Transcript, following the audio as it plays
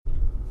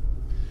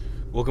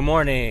Well, good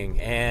morning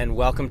and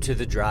welcome to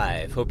The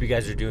Drive. Hope you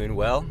guys are doing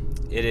well.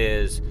 It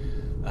is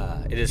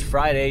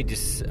Friday,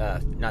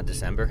 not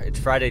December. It's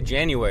Friday,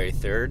 January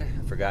 3rd.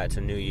 I forgot it's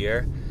a new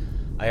year.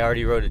 I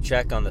already wrote a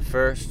check on the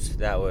 1st.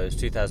 That was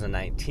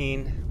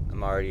 2019.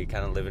 I'm already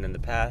kind of living in the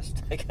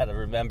past. I got to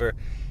remember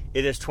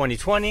it is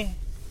 2020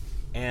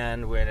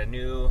 and we're in a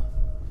new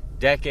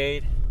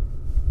decade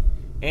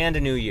and a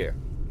new year.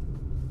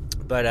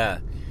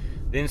 But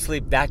didn't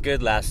sleep that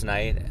good last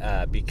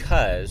night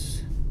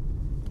because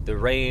the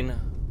rain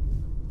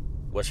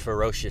was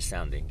ferocious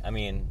sounding. I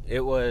mean, it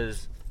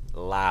was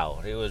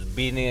loud. It was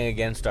beating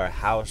against our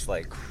house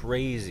like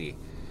crazy.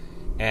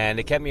 And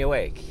it kept me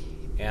awake.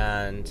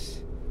 And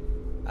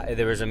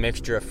there was a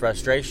mixture of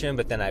frustration,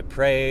 but then I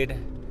prayed,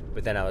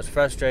 but then I was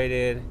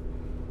frustrated.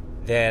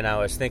 Then I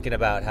was thinking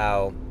about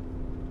how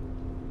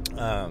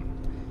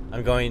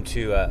I'm going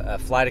to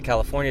fly to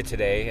California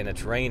today, and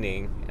it's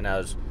raining, and I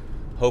was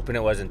hoping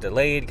it wasn't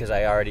delayed because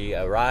I already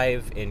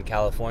arrived in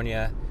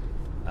California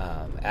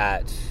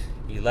at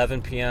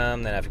 11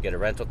 p.m. Then I have to get a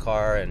rental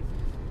car, and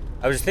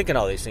I was just thinking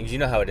all these things. You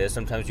know how it is.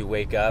 Sometimes you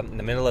wake up in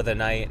the middle of the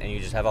night and you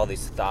just have all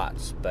these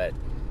thoughts. But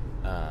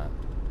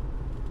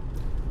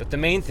the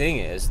main thing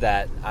is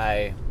that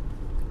I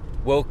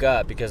woke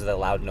up because of the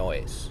loud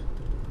noise.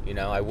 You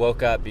know, I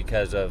woke up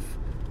because of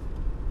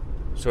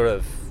sort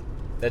of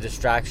the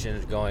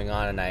distractions going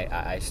on, and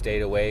I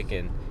stayed awake,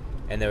 and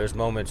there was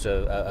moments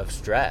of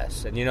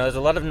stress. And, you know, there's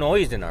a lot of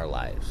noise in our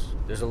lives.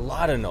 There's a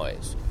lot of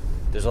noise.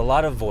 There's a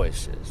lot of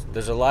voices.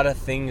 There's a lot of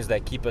things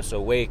that keep us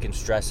awake and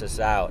stress us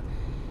out.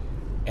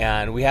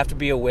 And we have to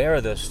be aware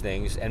of those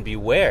things and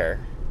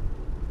beware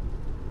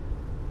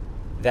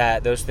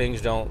that those things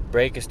don't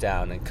break us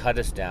down and cut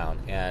us down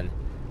and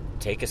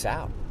take us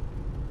out.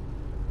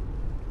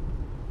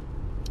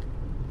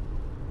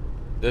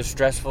 Those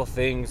stressful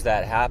things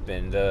that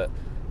happen, the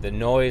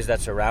noise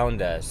that's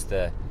around us,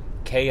 the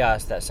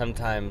chaos that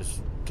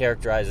sometimes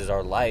characterizes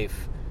our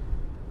life,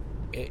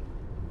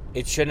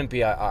 it shouldn't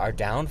be our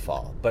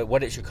downfall. But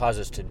what it should cause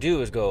us to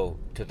do is go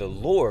to the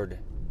Lord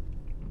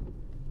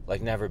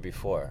like never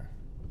before.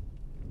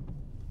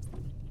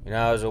 You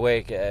know, I was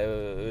awake.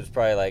 It was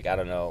probably like,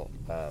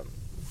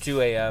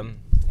 2 a.m.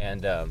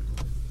 And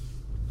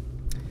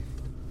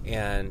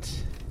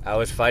I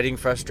was fighting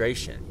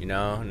frustration, you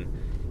know,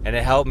 and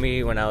it helped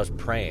me when I was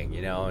praying,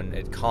 you know, and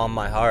it calmed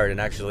my heart, and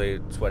actually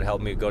it's what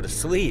helped me go to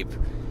sleep.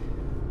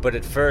 But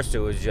at first it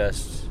was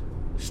just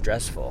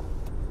stressful.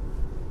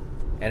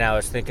 And I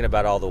was thinking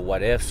about all the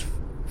what ifs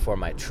for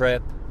my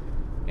trip,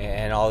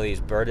 and all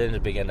these burdens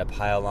began to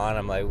pile on.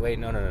 I'm like, wait,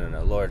 no,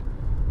 Lord,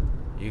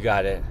 you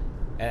got it.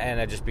 And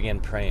I just began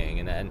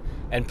praying,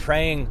 and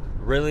praying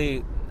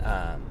really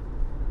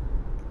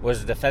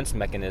was a defense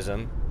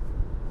mechanism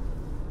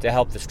to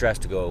help the stress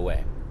to go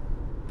away.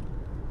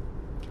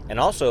 And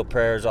also,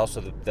 prayer is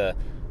also the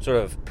sort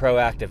of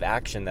proactive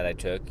action that I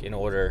took in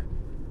order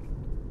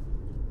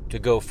to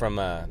go from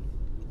a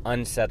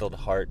unsettled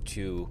heart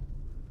to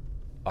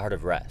a heart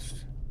of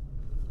rest.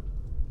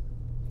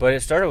 But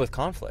it started with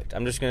conflict.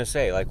 I'm just going to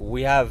say, like,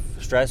 we have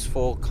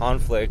stressful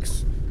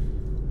conflicts,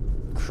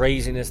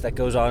 craziness that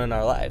goes on in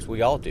our lives.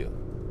 We all do.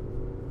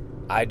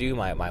 I do.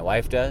 My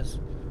wife does.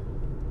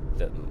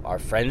 Our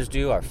friends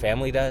do. Our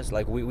family does.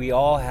 Like, we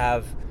all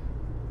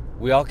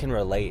can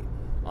relate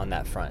on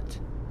that front.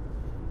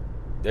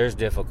 There's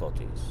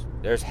difficulties.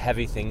 There's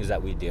heavy things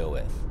that we deal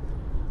with.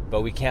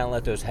 But we can't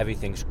let those heavy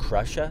things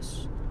crush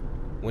us.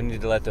 We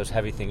need to let those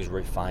heavy things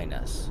refine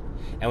us.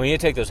 And we need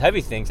to take those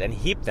heavy things and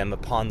heap them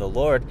upon the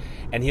Lord,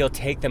 and He'll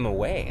take them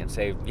away and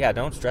say, yeah,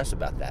 don't stress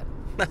about that.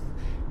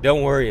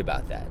 Don't worry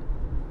about that.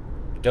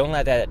 Don't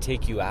let that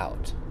take you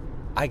out.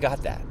 I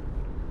got that.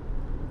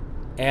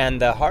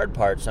 And the hard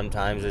part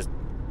sometimes is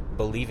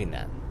believing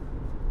that.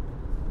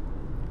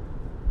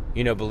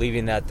 You know,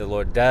 believing that the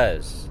Lord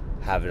does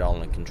have it all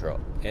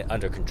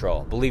under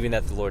control. Believing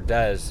that the Lord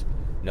does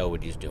know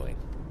what He's doing.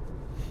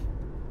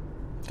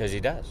 Because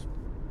He does.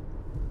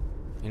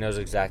 He knows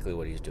exactly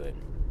what He's doing.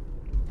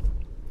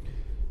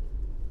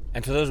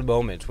 And to those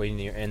moments when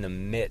you're in the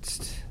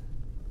midst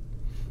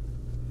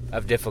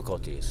of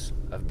difficulties,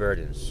 of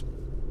burdens,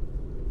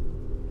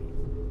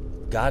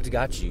 God's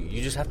got you.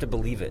 You just have to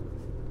believe it.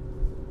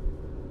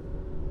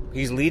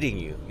 He's leading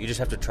you. You just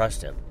have to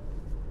trust Him.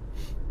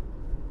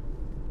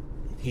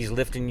 He's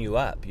lifting you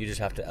up. You just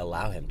have to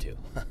allow Him to.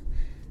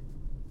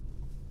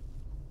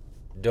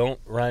 Don't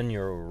run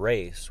your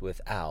race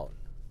without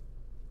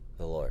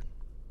the Lord.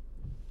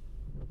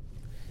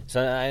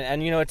 So,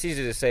 and you know, it's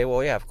easy to say,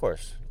 well, yeah, of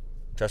course.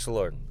 Trust the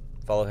Lord.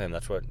 Follow Him.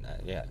 That's what,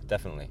 yeah,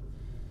 definitely.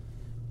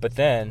 But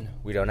then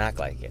we don't act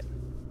like it.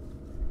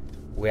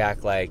 We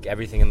act like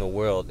everything in the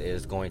world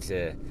is going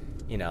to,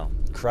 you know,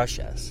 crush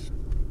us.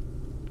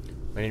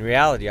 When in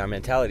reality, our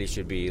mentality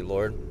should be,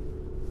 Lord,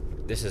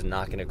 this is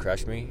not going to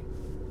crush me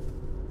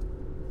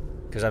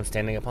because I'm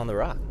standing upon the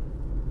rock.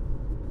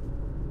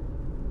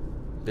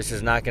 This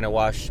is not going to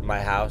wash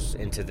my house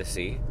into the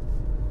sea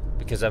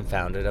because I'm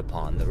founded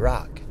upon the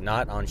rock,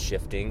 not on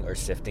shifting or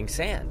sifting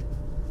sand.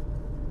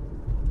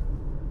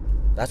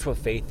 That's what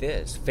faith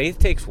is. Faith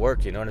takes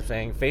work, you know what I'm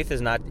saying? Faith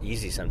is not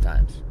easy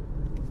sometimes.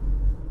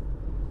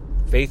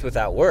 Faith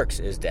without works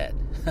is dead.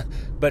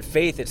 But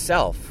faith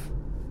itself,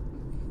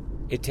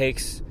 it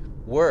takes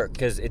work,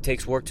 because it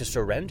takes work to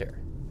surrender.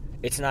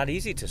 It's not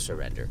easy to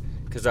surrender,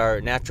 because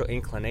our natural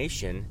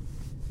inclination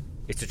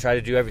is to try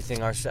to do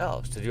everything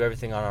ourselves, to do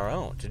everything on our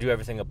own, to do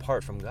everything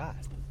apart from God.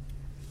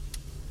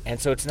 And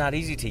so it's not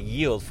easy to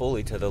yield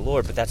fully to the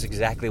Lord, but that's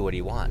exactly what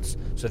he wants.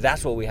 So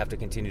that's what we have to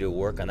continue to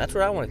work on. That's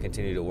what I want to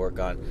continue to work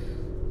on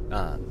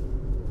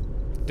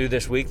through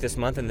this week, this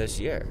month, and this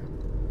year.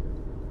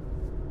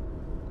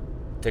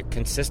 To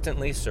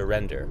consistently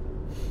surrender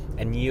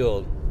and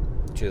yield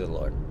to the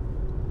Lord.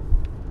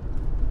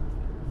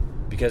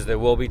 Because there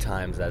will be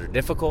times that are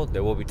difficult,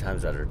 there will be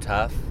times that are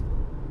tough,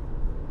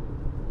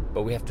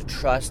 but we have to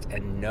trust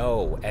and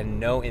know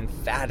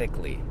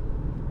emphatically.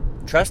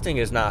 Trusting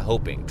is not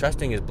hoping.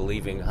 Trusting is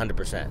believing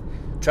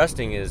 100%.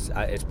 Trusting is,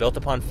 it's built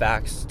upon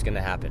facts, it's going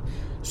to happen.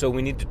 So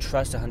we need to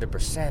trust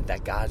 100%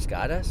 that God's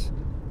got us,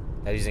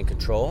 that he's in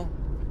control,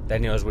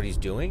 that he knows what he's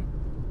doing,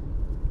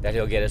 that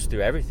he'll get us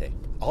through everything,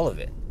 all of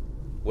it,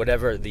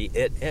 whatever the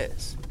it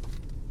is.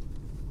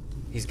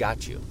 He's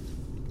got you.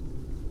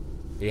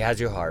 He has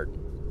your heart.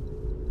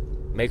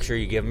 Make sure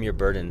you give him your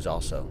burdens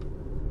also.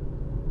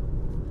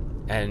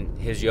 And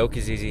his yoke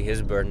is easy,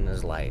 his burden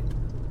is light.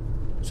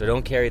 So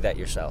don't carry that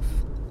yourself.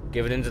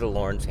 Give it into the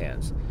Lord's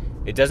hands.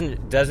 It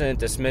doesn't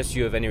dismiss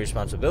you of any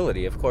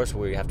responsibility. Of course,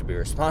 we have to be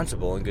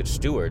responsible and good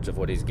stewards of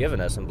what he's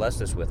given us and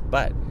blessed us with.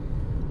 But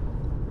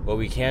what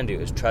we can do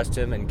is trust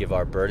him and give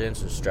our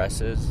burdens and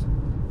stresses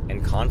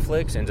and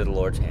conflicts into the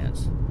Lord's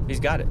hands. He's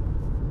got it.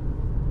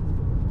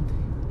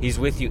 He's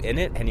with you in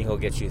it, and he'll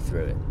get you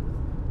through it.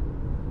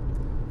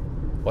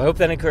 Well, I hope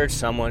that encouraged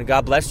someone.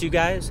 God bless you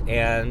guys,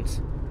 and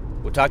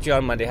we'll talk to you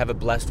on Monday. Have a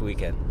blessed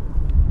weekend.